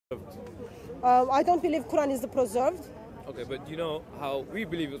I don't believe Quran is preserved. Okay, but do you know how we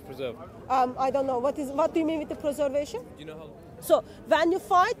believe it was preserved? I don't know. What do you mean with the preservation? Do you know how? So when you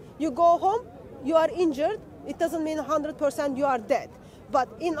fight, you go home, you are injured. It doesn't mean 100% you are dead. But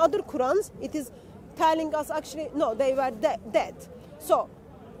in other Qurans, it is telling us actually, no, they were dead. So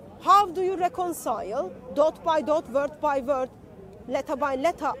how do you reconcile dot by dot, word by word, letter by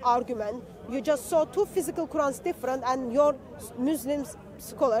letter argument? You just saw two physical Qurans different, and your Muslim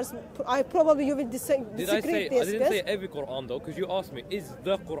scholars, you will disagree. I didn't say every Quran though, because you asked me, is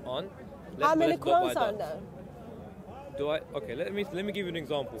the Quran? How many Qurans are there? Do I? Okay, let me give you an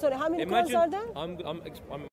example. Sorry, how many Qurans are there? I'm